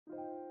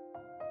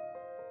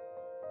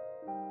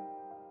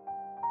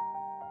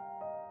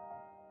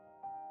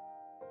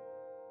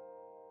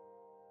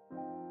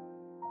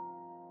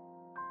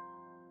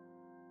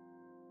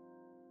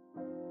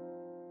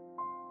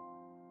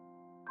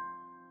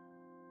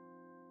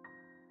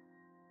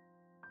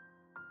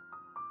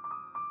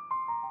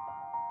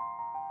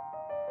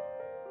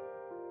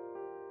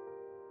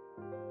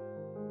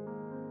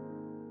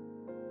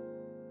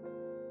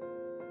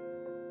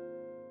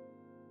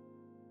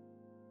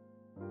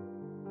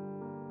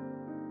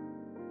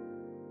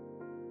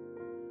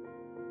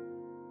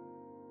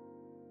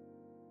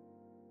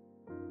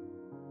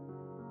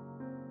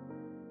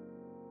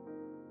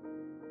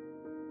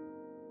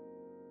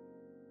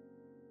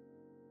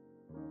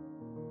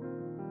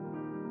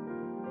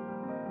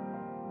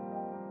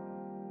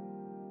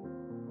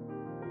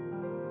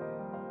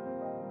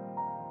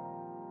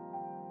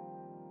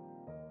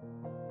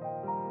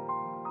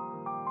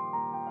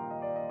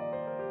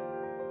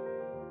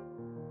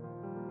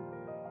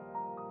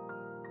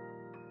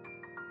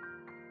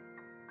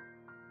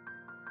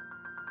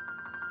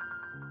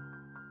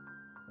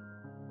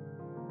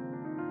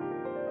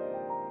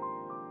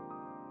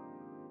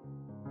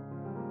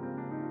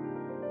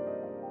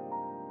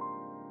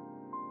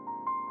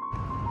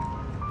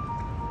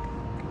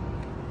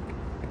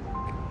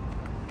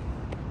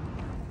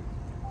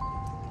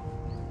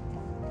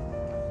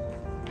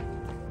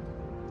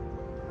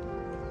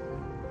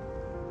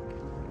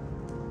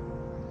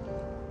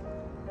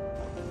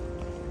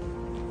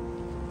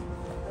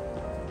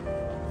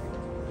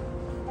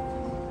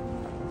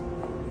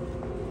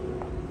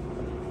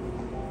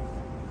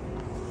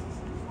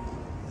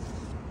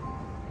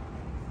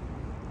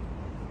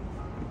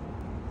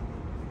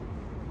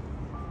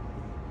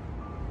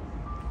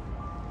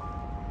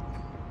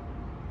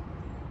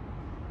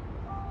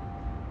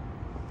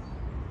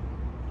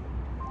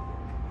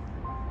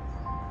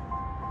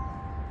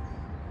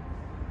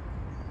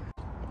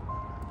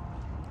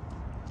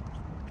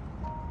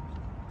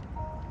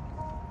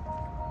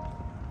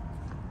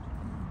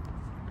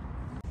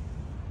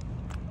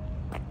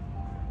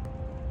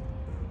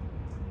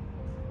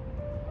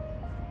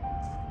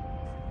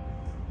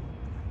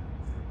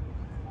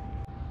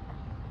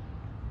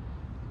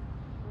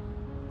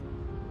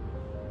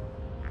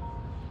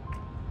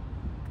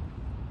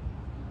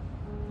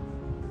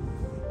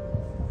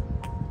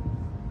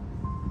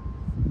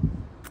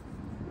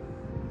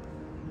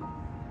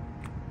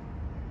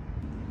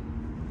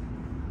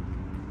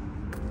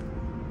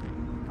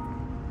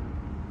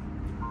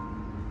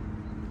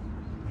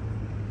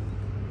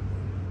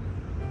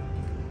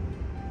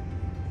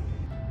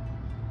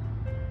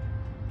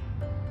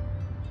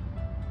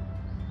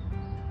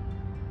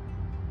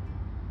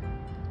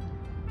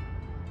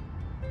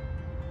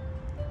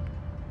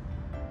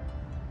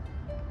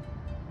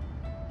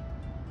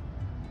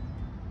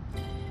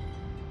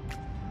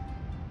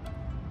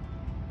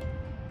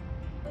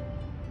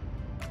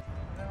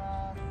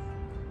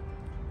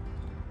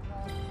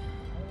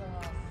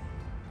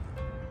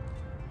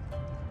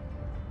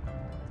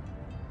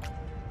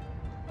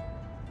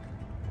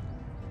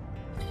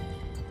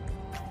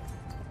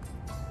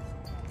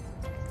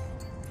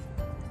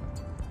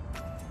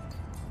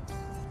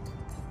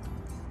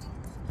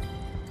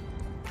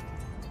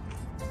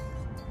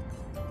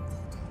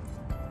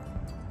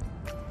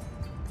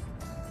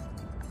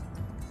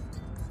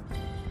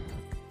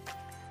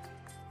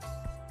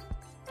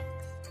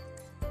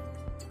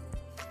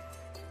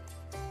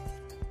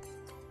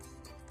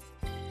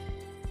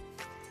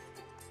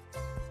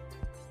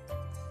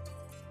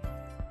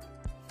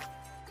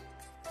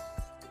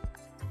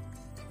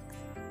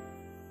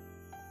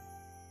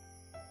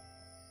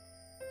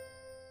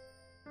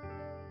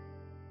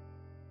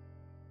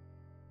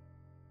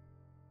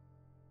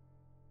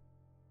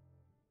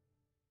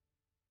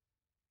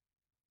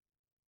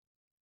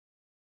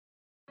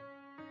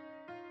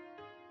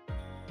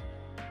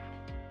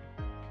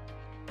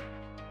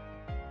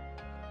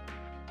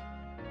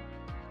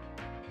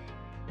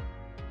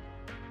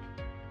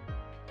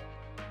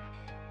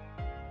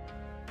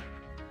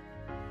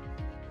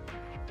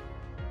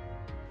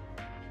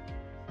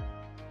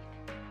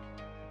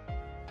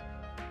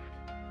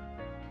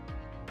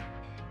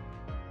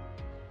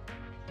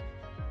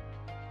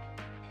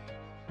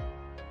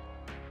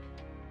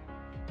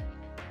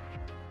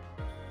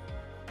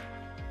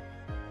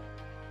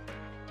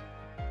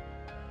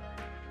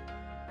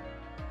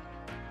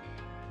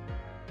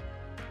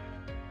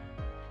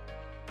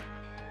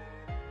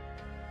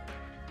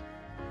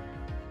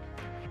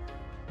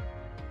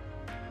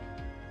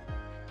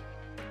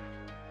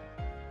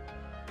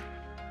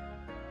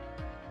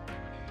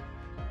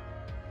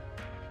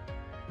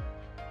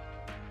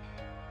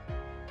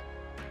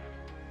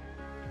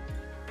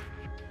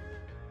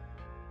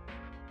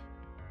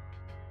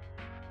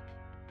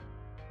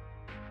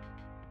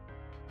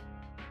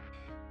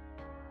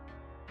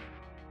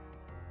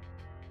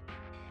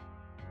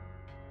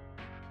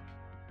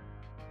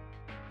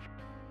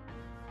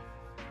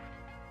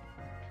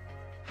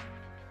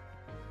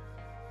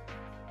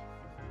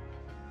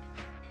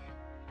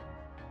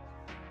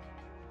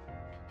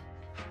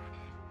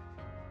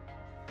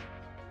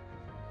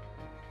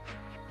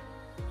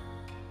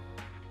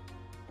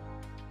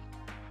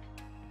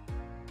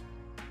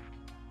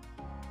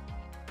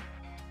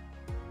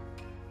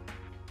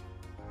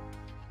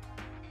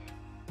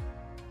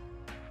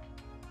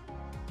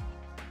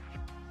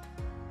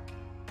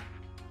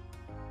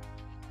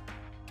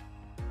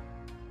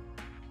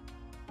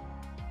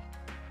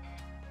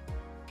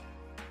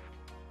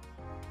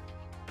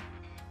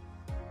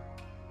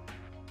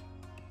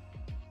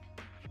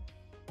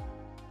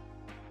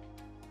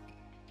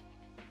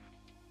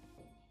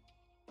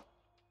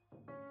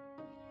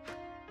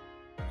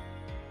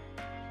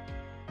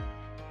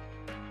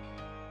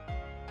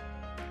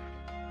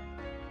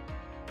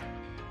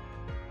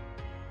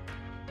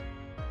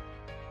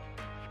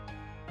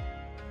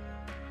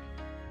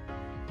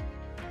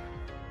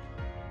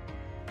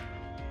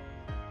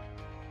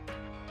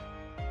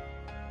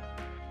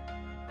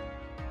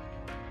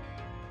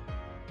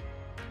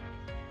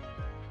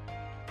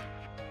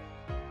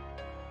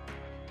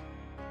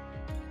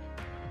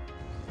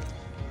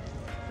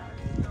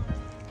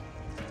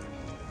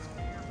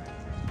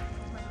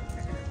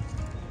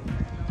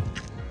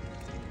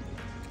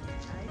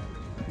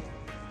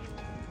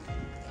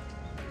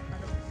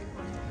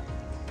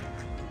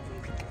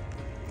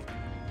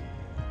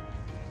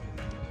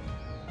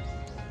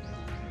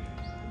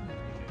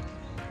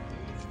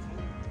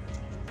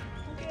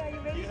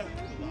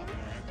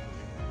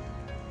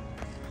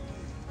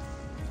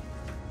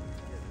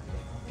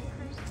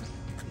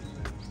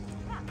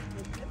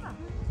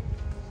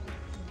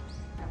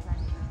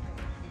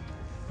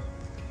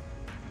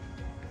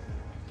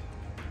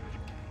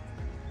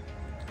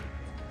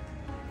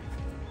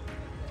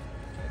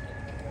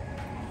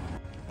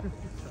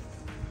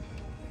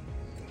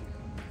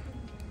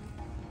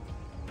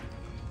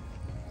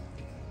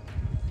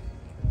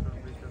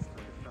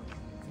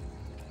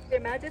Their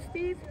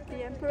Majesties,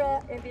 the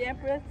Emperor and the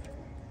Empress,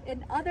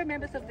 and other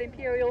members of the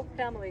Imperial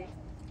family.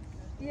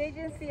 The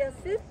agency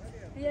assists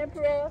the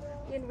Emperor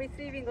in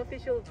receiving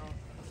official.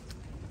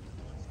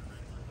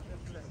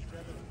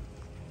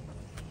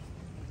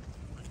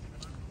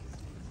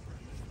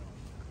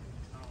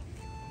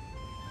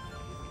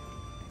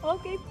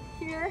 Okay,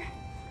 here,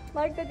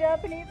 like the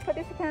Japanese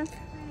participants.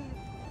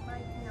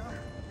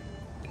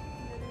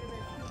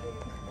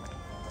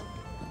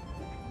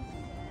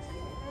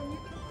 And you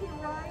can see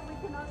why we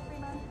cannot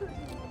swim on foot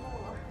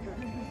anymore.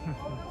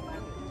 Although my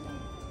feet in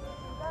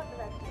that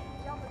direction,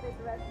 the opposite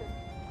direction.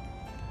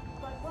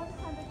 But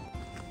 100.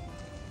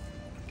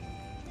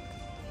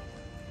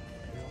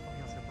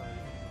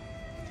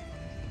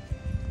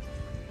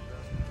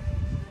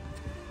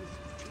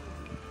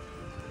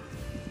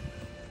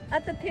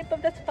 At the tip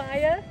of the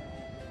spire,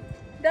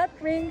 that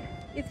ring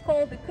is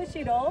called the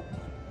kushiro,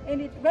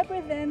 and it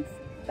represents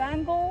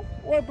bangle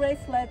or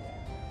bracelet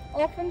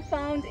often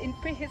found in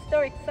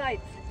prehistoric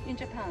sites in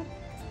Japan.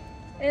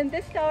 And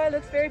this tower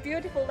looks very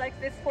beautiful, like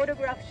this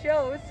photograph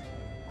shows.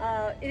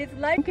 It is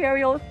like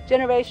Imperial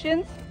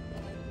generations,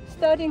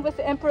 starting with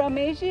Emperor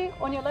Meiji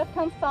on your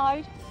left-hand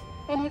side,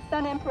 and his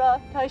son Emperor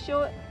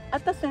Taisho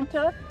at the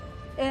center,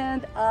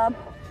 and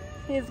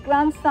his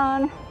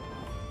grandson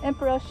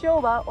Emperor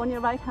Showa on your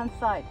right-hand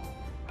side.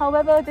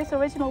 However, this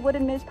original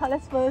wooden Meiji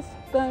palace was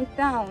burnt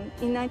down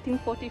in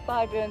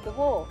 1945 during the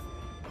war.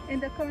 And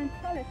the current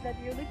palace that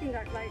you're looking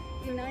at, like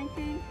in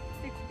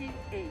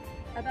 1968,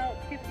 about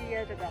 50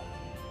 years ago.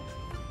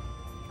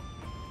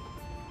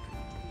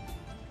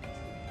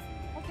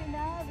 Okay,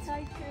 now I would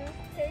like to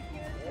take you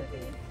to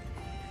the...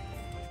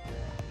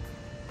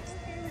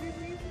 Okay, would you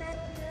please stand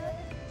here?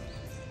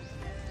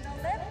 The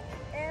left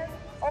end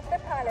of the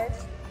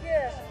palace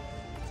here.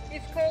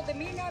 It's called the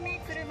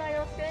Minami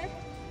Kurumayose,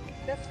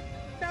 the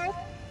South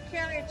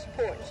Carriage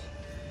Porch.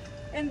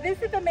 And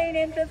this is the main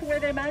entrance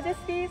where their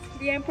Majesties,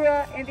 the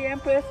Emperor and the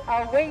Empress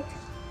await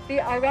the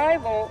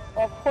arrival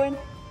of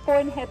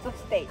foreign heads of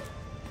state.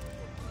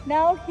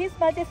 Now, His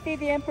Majesty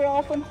the Emperor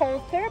often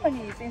holds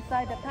ceremonies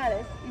inside the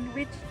palace in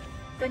which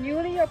the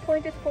newly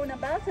appointed foreign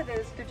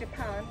ambassadors to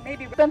Japan may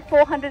be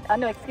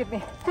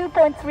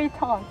 2.3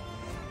 tons.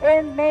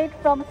 And made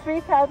from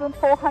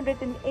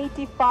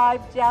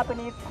 3,485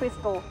 Japanese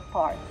crystal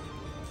parts.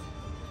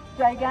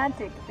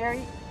 Gigantic,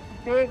 very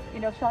big,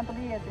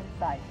 chandeliers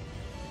inside.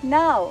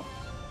 Now,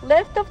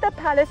 left of the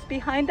palace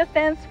behind the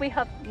fence, we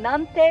have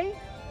Nante.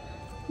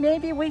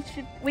 Maybe we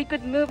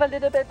could move a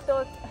little bit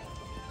so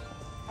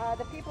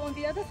the people on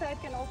the other side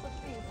can also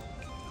see.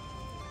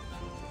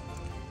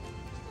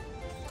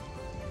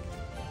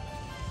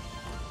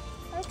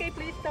 Okay,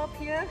 please stop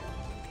here.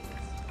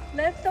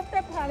 Left of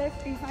the palace,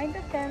 behind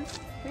the fence,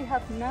 we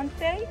have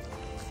Nante,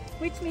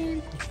 which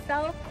means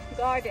South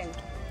Garden.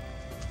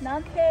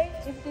 Nante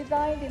is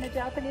designed in a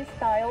Japanese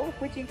style,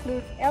 which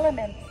includes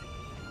elements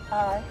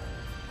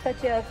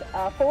such as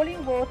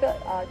falling water,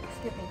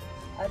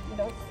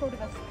 sort of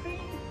a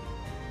stream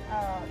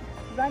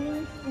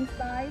running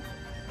inside,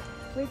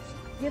 which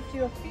gives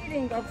you a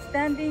feeling of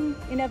standing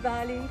in a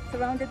valley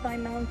surrounded by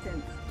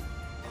mountains.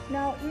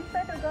 Now,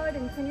 inside the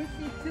garden, can you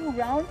see two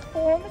round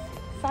forms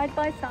side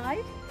by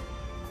side?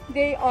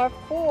 They are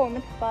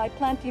formed by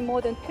planting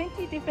more than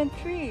 20 different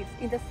trees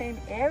in the same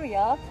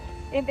area,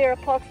 and they're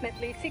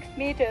approximately 6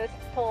 meters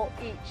tall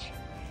each.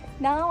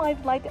 Now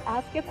I'd like to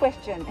ask you a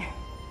question.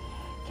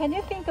 Can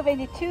you think of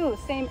any two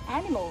same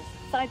animals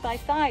side by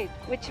side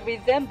which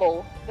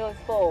resemble those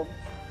forms?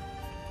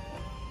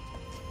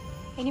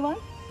 Anyone?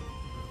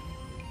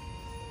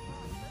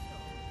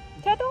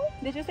 Turtle?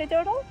 Did you say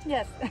turtle?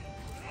 Yes.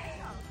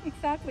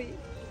 Exactly.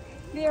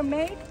 They are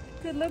made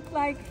to look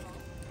like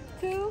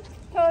two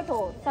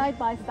turtles side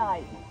by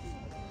side,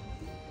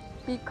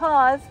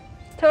 because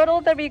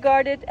turtles are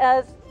regarded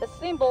as a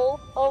symbol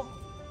of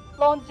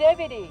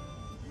longevity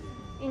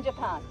in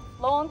Japan,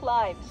 long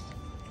lives.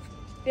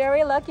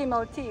 Very lucky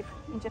motif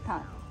in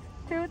Japan.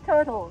 Two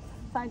turtles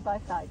side by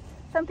side.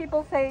 Some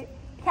people say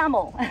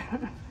camel,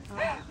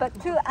 but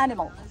two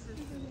animals.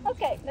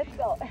 Okay, let's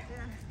go.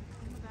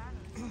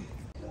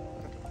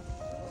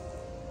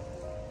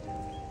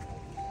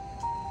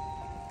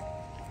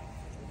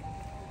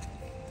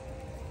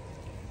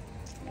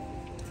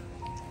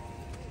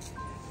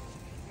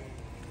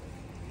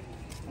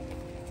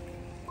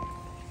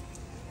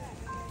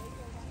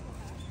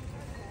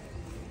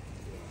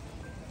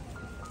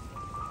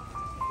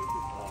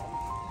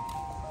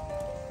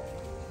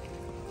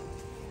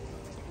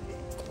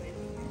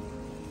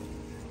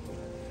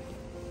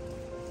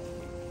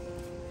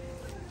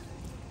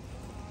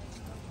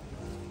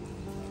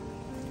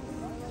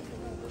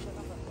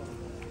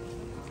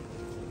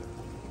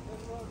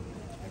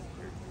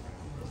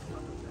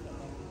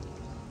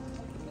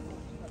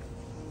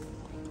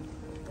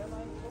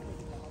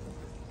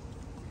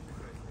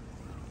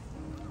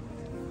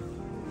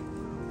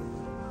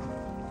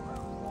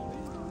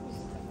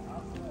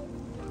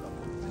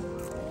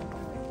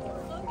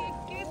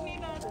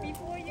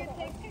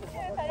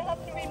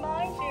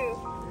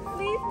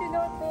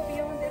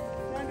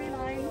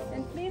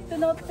 do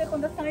not step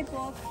on the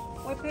sidewalk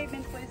or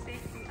pavement for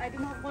safety. I do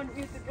not want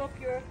you to drop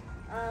your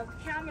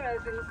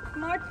cameras and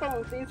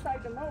smartphones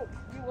inside the moat.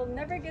 You will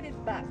never get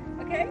it back,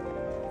 okay?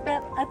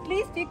 But at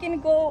least you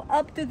can go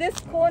up to this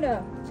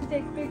corner to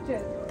take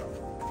pictures,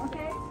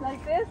 okay?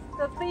 Like this.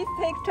 So please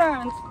take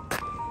turns.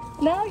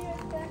 Now you're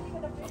standing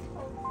at a bridge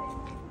called the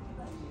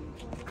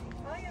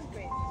Iron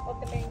Bridge of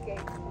the main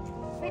gate,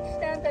 which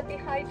stands at the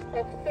height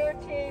of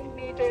 13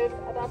 meters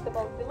above the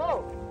moat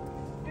below.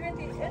 During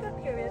the Edo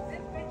period,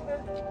 this bridge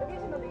was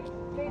originally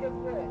made of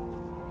wood.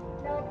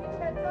 Now,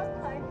 people at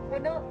that time were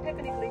not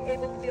technically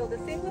able to build a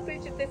single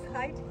bridge at this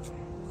height.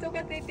 So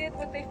what they did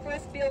was they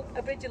first built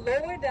a bridge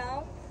lower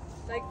down,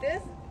 like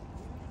this,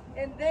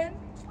 and then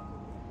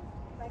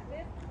like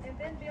this, and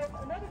then built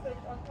another bridge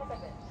on top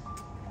of it.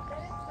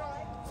 That is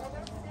why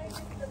today this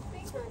is a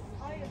single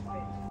iron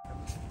bridge.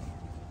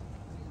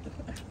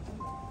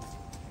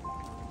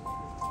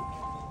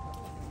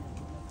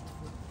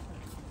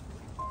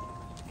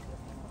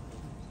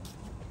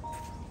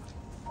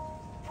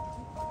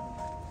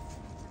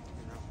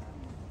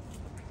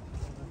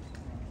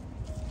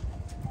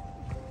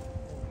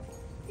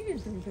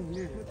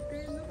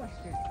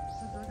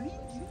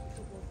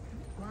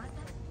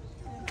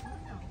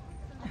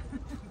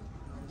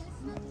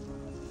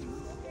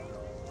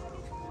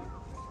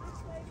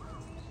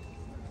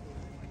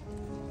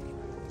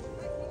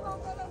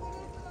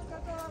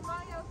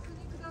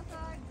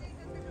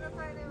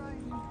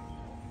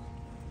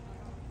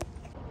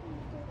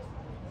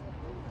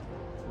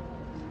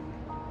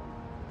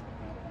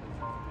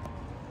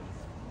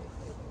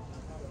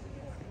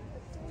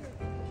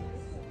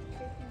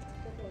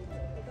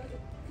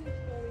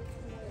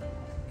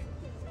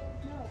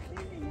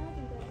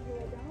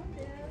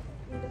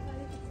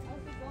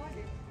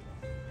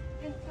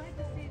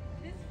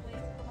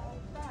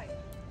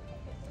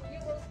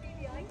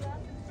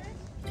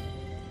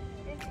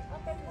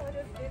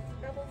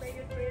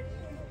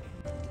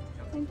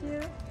 Thank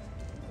you.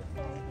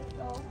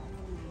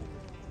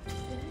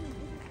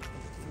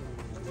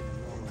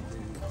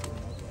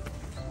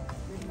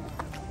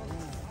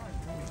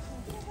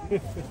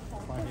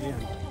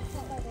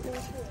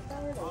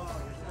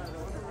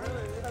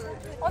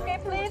 Okay,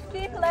 please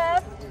keep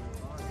left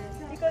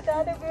because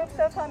other groups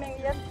are coming.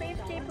 Yes, please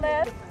keep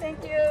left.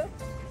 Thank you.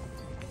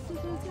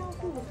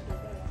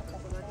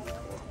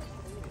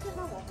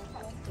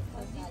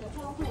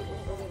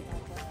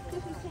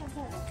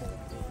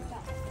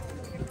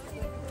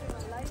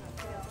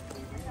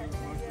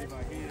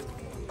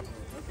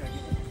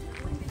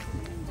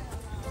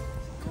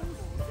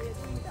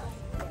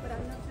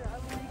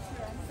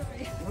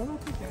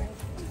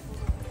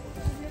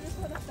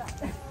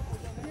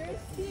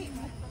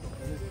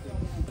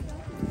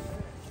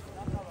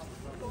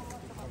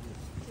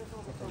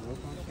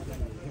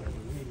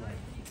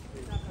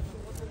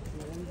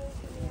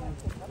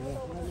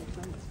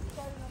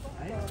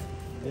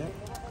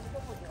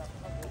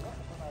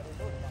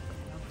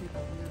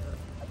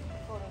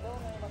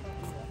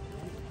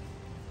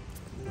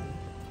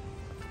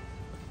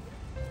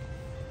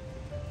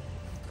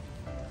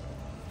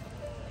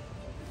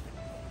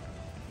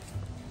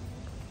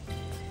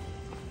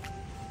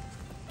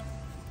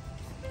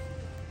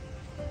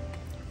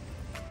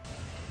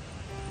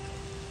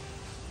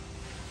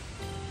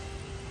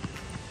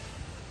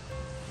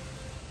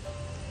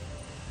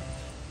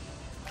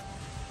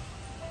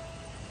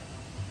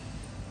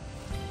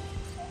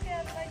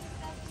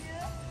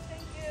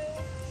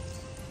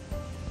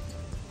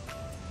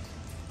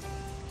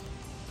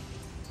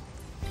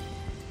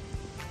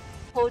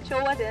 Hold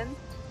Jordan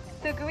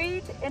to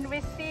greet and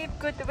receive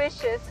good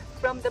wishes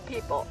from the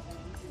people.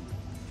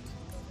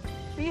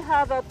 We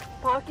have a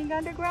parking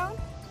underground.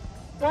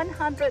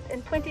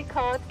 120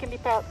 cars can be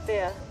parked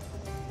there.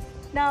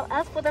 Now,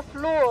 as for the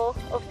floor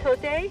of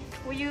Tode,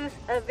 we use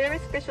a very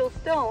special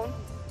stone,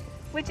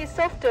 which is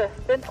softer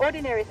than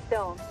ordinary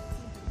stone.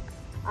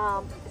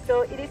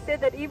 So it is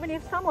said that even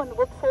if someone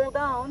would fall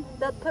down,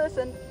 that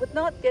person would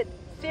not get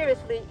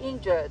seriously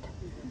injured.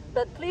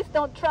 But please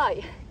don't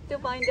try to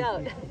find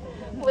out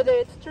whether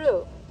it's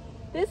true.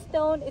 This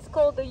stone is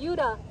called the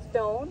Yura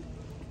stone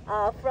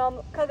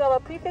from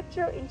Kagawa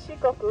Prefecture in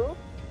Shikoku.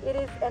 It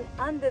is an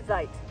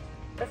andesite,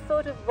 a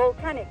sort of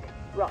volcanic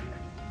rock.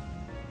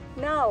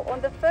 Now,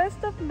 on the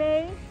 1st of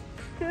May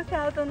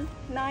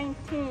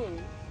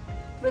 2019,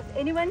 was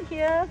anyone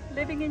here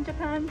living in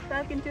Japan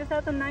back in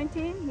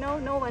 2019? No,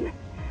 no one.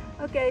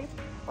 Okay,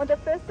 on the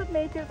 1st of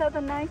May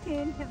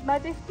 2019, His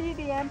Majesty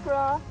the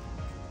Emperor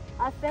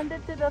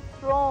ascended to the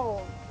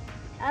throne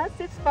as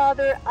his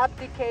father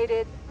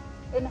abdicated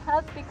and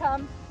has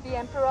become the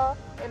Emperor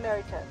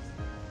Emeritus.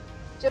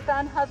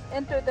 Japan has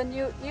entered a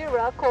new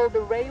era called the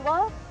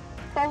Reiwa,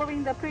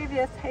 following the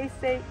previous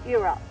Heisei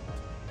era.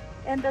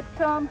 And the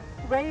term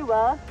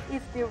Reiwa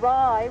is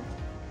derived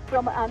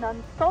from an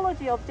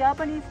anthology of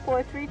Japanese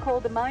poetry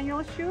called the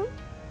Manyoshu,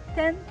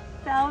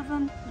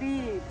 10,000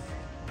 Leaves,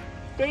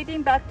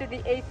 dating back to the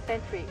 8th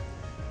century.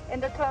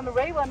 And the term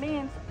Reiwa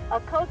means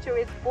a culture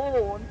is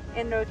born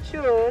and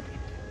nurtured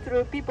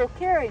through people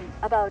caring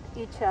about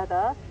each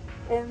other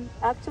And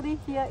actually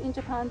here in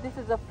Japan, this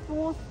is the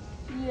 4th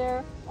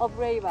year of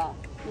Reiwa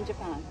in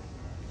Japan.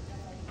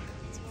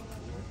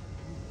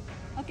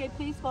 Okay,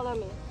 please follow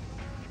me.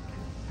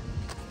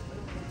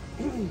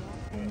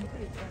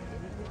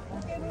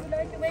 Okay, we would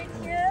like to wait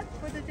here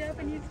for the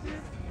Japanese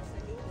group.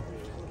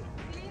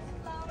 These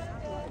flowers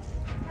are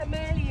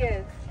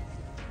camellias,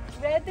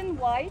 red and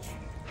white.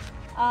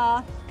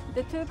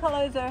 The two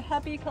colors are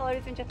happy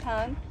colors in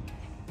Japan.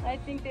 I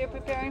think they're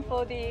preparing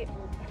for the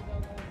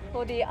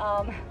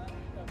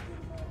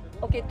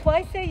okay,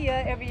 twice a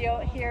year every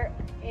year here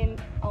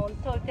on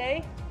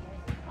Totei.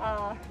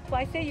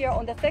 Twice a year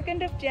on the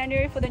 2nd of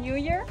January for the New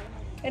Year,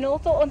 and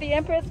also on the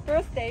Emperor's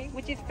birthday,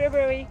 which is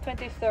February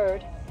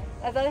 23rd.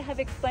 As I have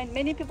explained,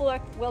 many people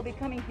will be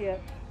coming here.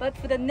 But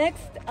for the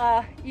next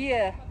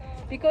year,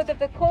 because of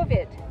the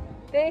COVID,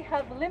 they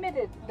have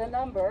limited the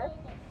number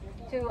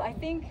to, I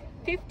think,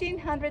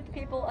 1,500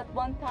 people at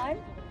one time.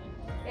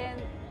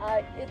 And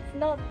it's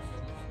not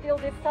still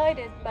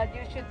decided, but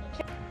you should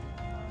check.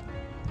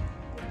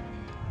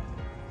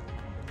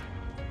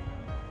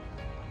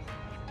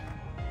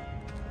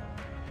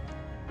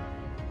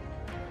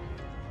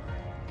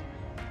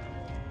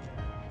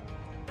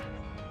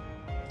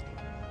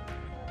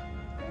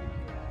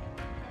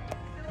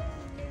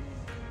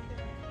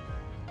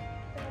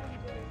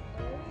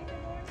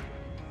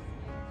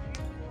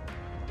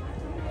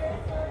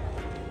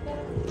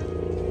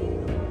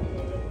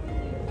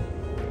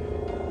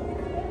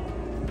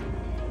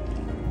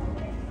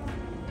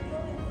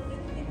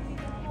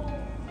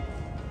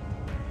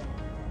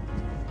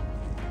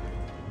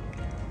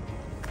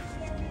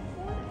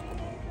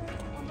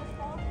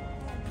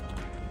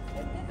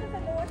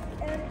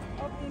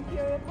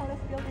 Imperial Palace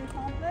building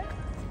complex,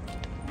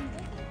 and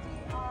this is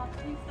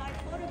the inside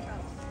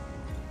photograph.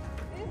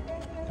 This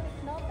entrance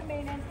is not the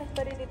main entrance,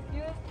 but it is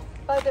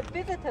used by the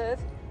visitors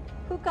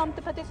who come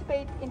to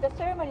participate in the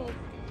ceremonies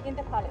in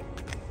the palace.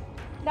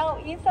 Now,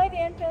 inside the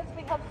entrance,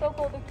 we have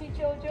so-called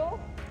Kichojo,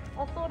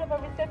 a sort of a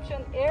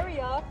reception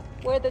area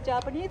where the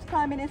Japanese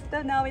Prime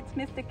Minister, now it's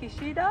Mr.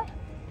 Kishida,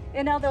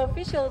 and other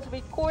officials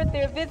record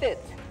their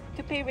visits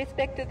to pay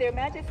respect to their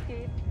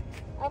majesties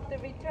after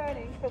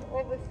returning from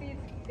overseas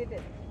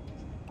visits.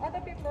 Other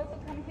people also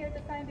come here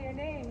to sign their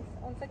names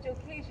on such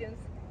occasions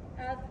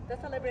as the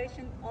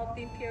celebration of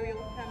the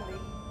imperial family.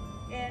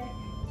 And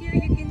here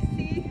you can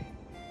see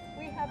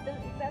we have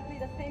exactly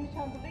the same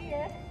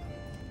chandelier.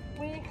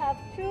 We have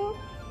two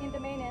in the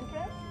main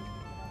entrance,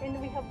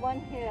 and we have one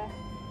here,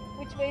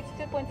 which weighs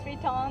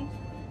 2.3 tons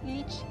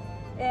each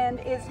and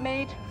is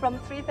made from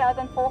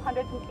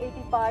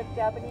 3,485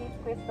 Japanese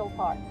crystal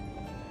parts.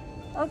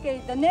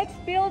 Okay, the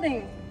next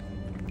building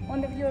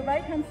on your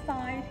right-hand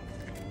side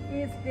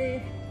is the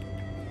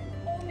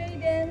Hall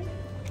Maiden,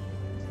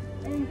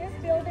 and this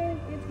building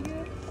is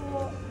used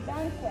for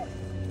banquets.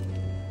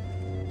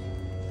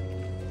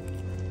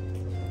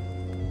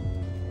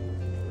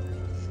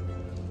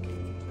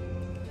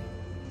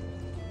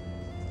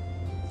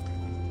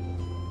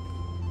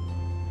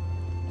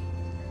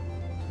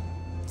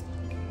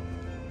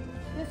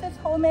 This is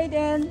Hall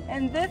Maiden,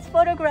 and this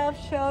photograph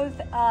shows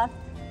a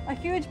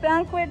huge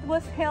banquet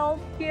was held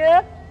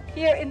here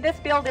in this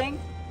building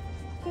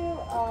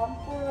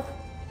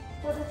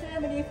for the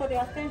ceremony for the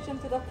ascension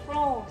to the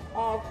throne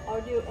of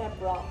our new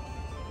emperor.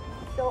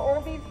 So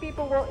all these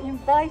people were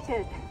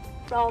invited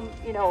from,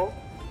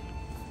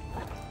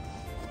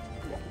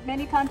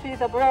 many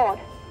countries abroad,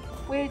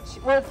 which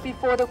was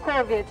before the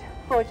COVID,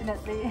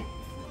 fortunately.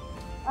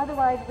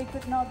 Otherwise, we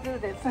could not do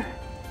this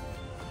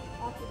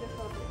after the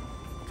COVID.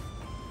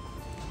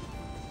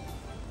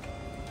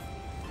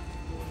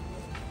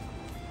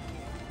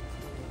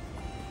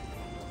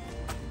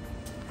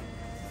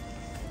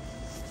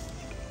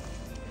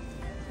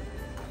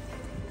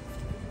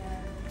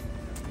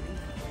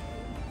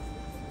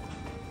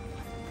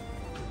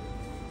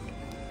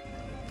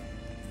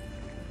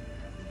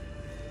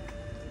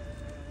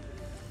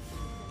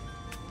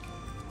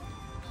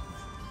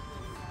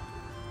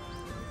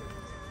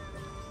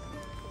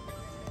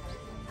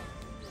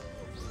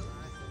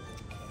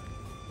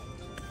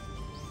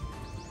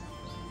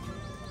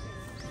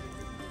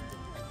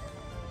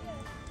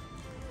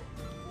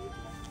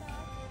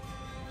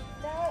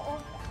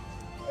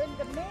 In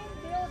the main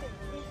building,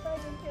 inside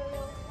the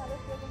Imperial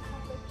Palace building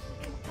complex,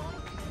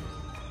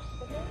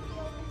 the main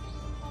building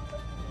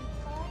complex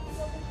inside the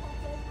building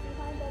complex,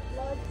 behind that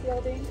large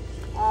building,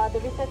 the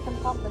reception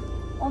complex.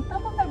 On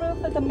top of the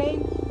roof of the main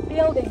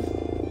building,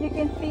 you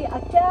can see a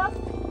cast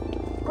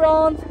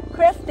bronze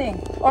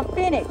cresting of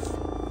phoenix,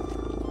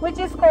 which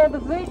is called the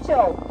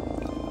Zuicho.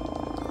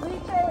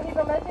 Zuicho is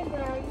a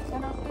legendary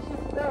and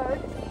auspicious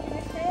bird. Can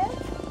you see it?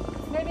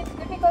 Maybe it's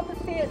difficult to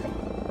see it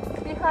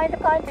behind the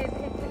pine trees.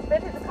 It's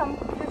better to come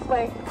this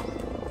way.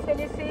 Can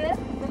you see it?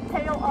 The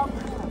tail of,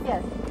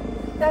 yes.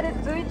 That is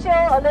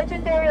Zuicho, a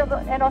legendary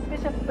and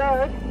auspicious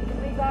bird,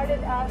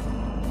 regarded as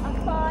a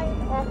sign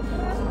of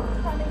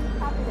coming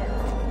happiness.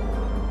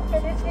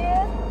 Can you see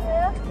it?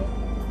 Yeah?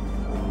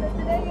 So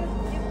today you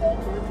saw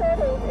two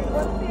turtles and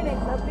one phoenix.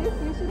 At least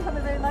you should have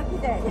a very lucky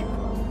day.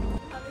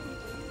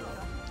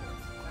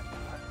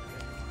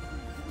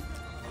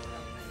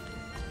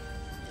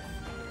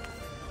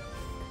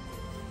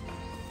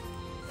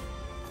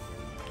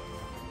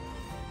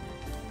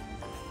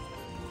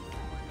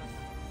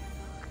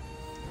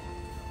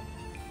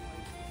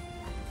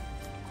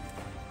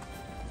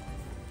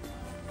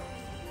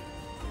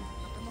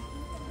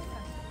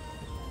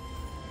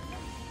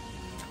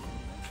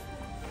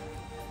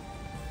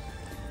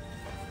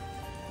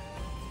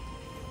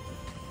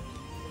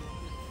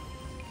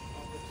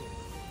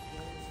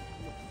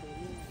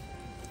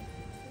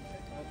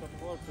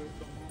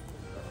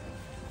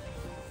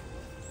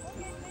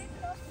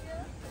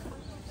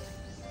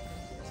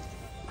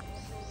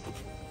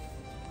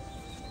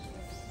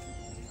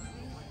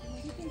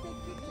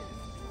 pictures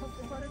of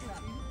the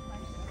photograph.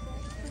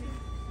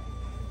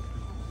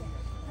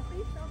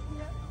 Please stop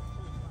here.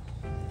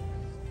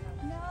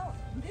 Now,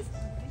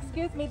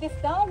 this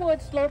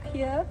downward slope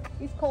here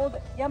is called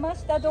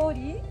Yamashita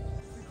Dori.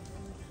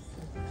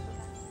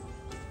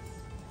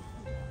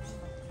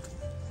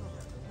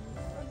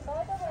 And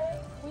by the way,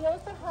 we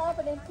also have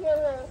an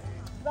Imperial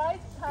rice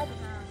paddy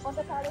on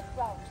the palace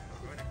ground,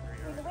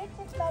 in which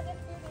His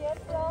Majesty the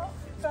Emperor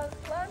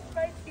transplants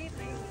rice seeds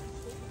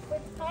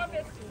with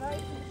harvest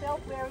rice himself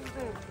wearing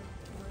boots.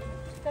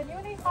 The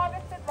newly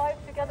harvested rice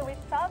together with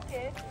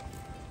sake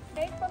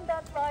made from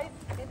that rice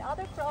and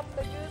other crops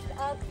are used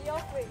as the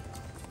offering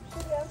to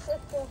the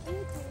ancestral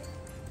deities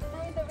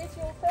during the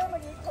ritual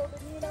ceremony called the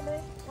Niname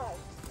Tai.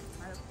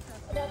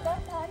 And at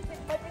that time, His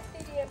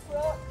Majesty the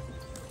Emperor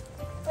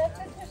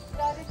expresses his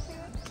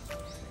gratitude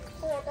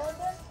for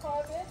abundant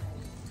harvest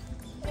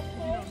and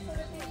cares for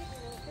the peace,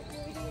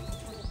 security,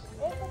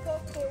 and the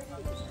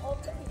prosperity of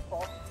the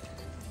people.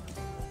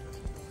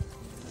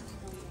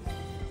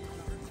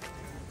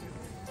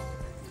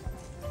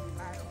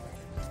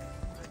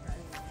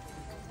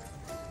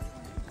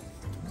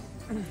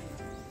 Okay,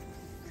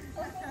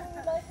 we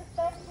would like to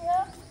stop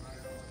here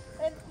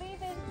and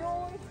please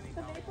enjoy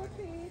the maple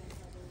trees.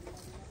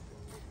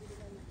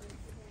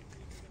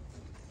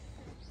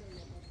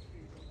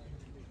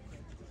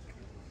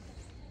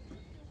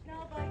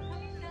 Now by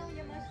coming down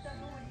Yamashita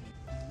Dori,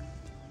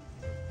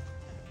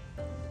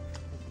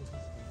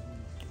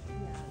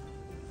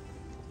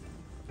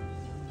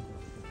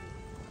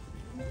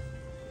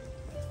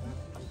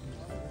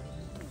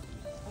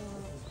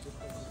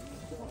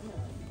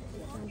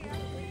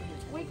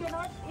 we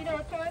cannot,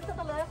 turn to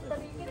the left, but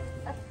you can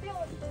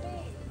still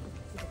see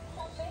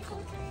some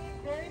maple trees,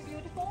 very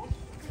beautiful.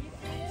 Can you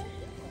see it?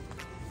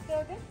 So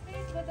this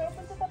street was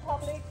open to the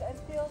public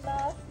until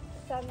last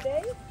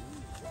Sunday.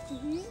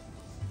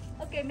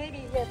 Okay, maybe,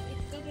 yes,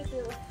 it's better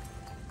to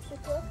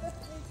cross the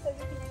street so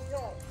you can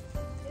enjoy.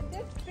 And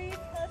this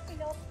street has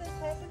been open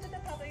to the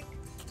public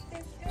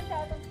since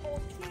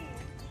 2014,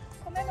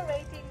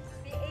 commemorating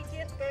the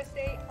 80th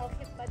birthday of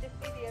His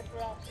Majesty the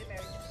Emperor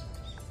Emeritus.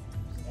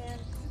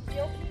 And the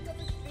opening of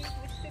the street,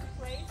 which took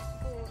place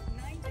for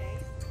 9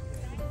 days,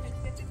 9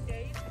 successive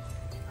days,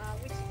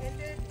 which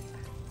ended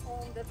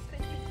on the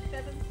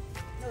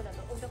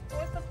on the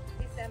 4th of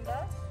December.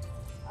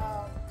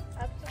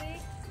 Actually,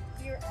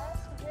 we are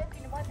asked to walk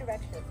in one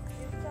direction.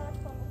 You start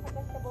from the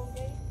Takasabon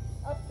Gate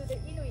up to the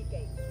Inui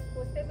Gate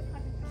for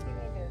 750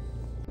 meters.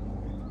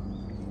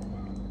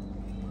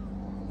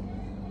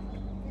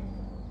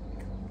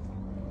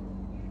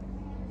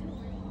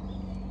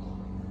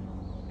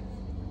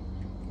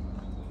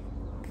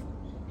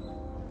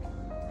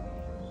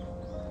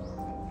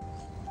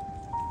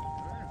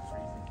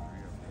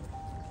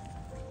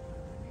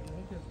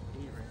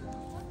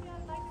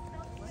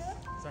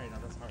 Sorry, no,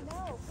 that's hard.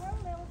 Now,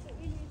 parallel to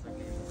Inui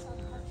Gate,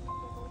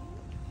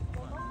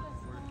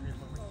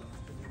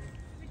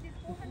 which is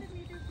 400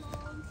 meters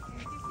long and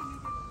 50 meters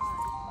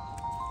high,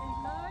 and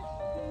large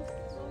pink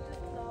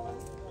lotus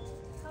flowers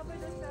cover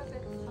the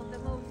surface of the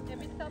moat in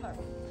midsummer.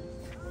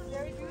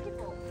 Very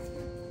beautiful.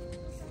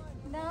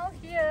 Now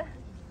here,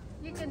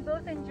 you can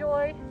both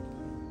enjoy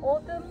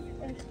autumn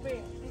and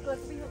spring because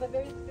we have a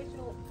very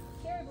special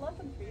cherry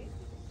blossom tree.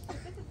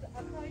 This is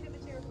a kind of a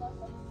cherry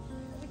blossom,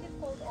 which is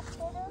called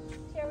October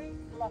cherry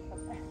blossom,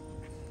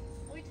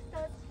 which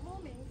starts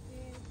blooming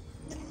in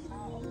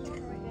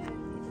October,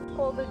 and it's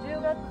called the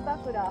Jugatsu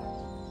Sakura.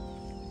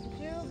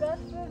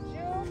 Jugatsu,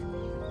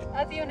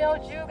 as you know,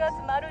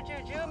 Jugatsu Maruju,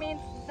 Ju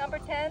means number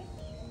 10,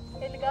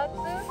 and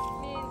Gatsu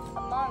means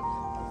a month,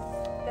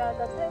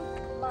 the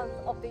 10th month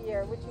of the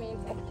year, which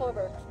means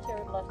October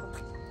cherry blossom.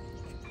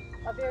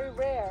 A very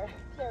rare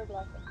cherry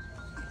blossom.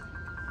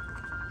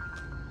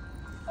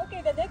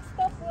 Okay, the next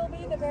stop will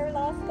be the very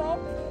last stop,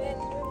 and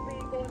we'll be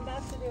going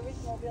back to the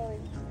original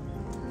building.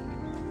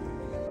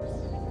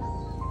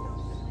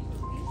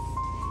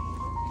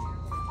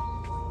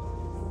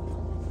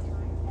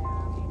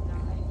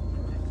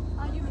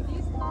 Are you in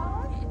this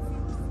car?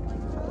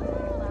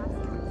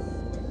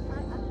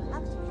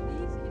 Actually,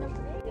 these,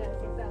 yes,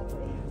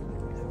 exactly.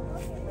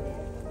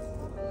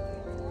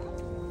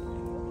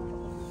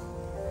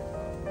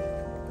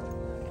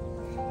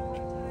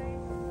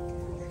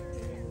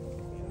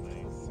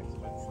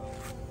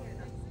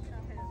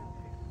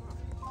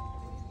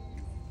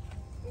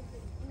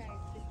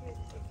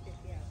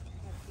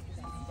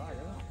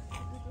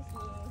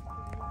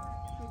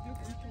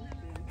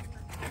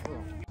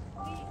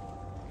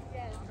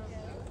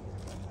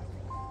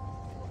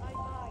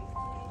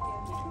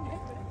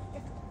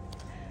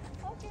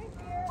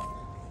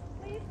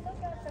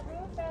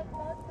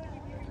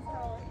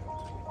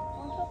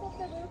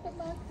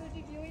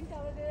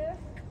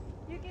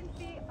 You can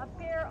see a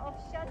pair of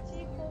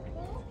shachi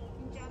koku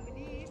in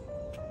Japanese,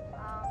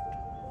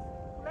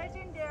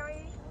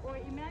 legendary or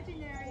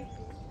imaginary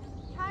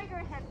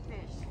tiger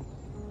headfish.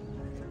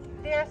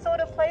 They are sort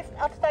of placed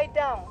upside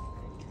down.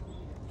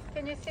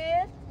 Can you see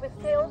it? With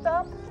tails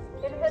up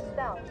and heads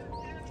down.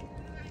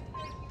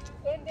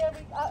 And they're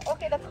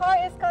Okay, the car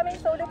is coming,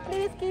 so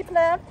please keep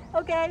left.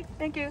 Okay,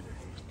 thank you.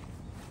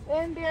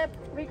 And they're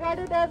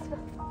regarded as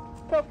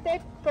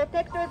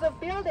protectors of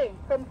building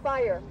from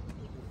fire.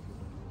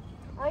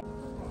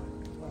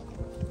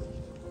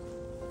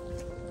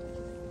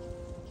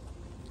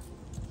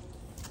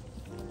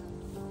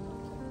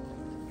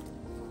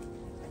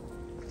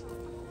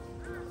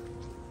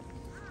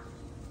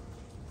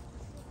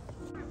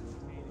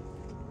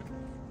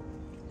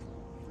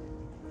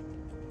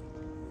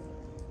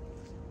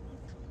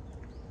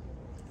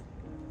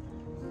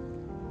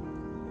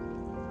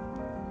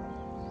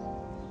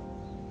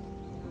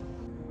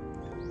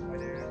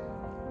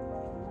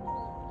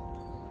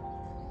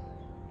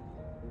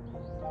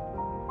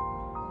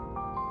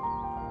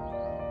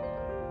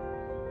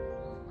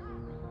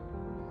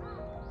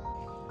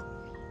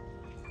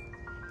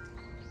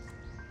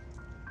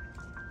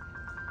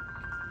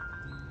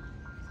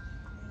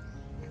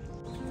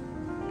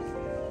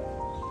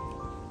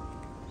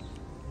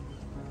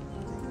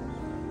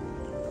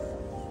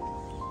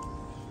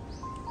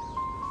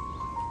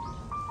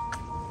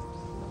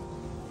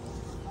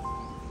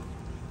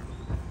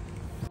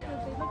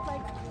 They look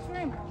like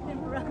shrimp.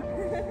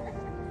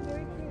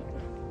 Very cute.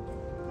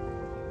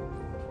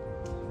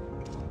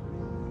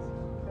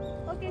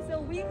 Okay,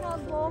 so we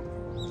have walked,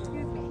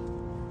 excuse me,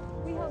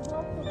 we have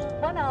walked for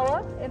about 1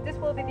 hour, and this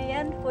will be the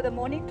end for the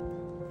morning.